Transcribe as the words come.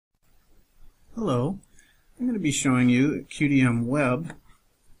Hello, I'm going to be showing you QDM WEB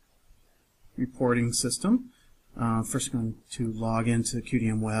reporting system. First I'm going to log into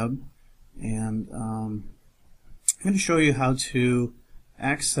QDM WEB, and I'm going to show you how to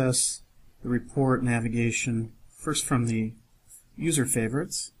access the report navigation first from the user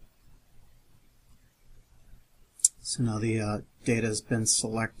favorites. So now the data has been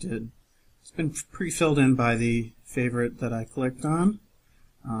selected. It's been pre-filled in by the favorite that I clicked on.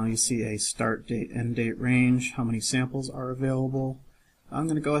 You see a start date, end date range, how many samples are available. I'm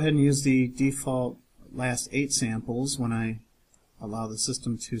going to go ahead and use the default last 8 samples when I allow the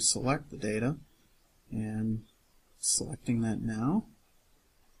system to select the data, and selecting that now.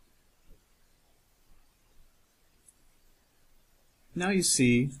 Now you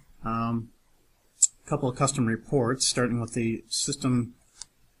see a couple of custom reports, starting with the system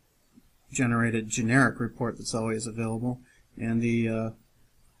generated generic report that's always available, and the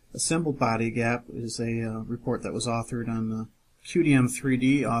assembled body gap is a report that was authored on the QDM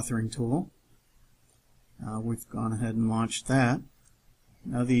 3D authoring tool. We've gone ahead and launched that.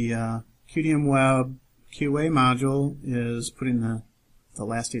 Now the QDM WEB QA module is putting the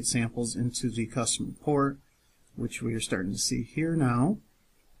last 8 samples into the custom report, which we are starting to see here now.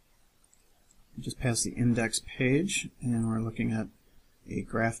 We just passed the index page, and we're looking at a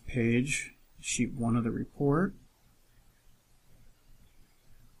graph page, sheet 1 of the report.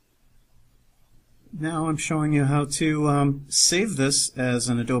 Now I'm showing you how to save this as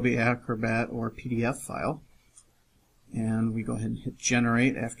an Adobe Acrobat or PDF file. And we go ahead and hit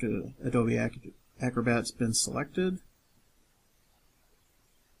Generate after the Adobe Acrobat's been selected.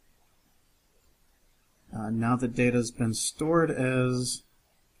 Now the data has been stored as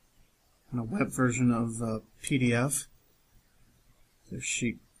in a web version of PDF. There's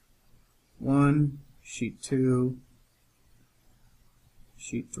sheet 1, sheet 2,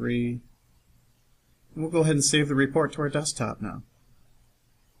 sheet 3. And we'll go ahead and save the report to our desktop now.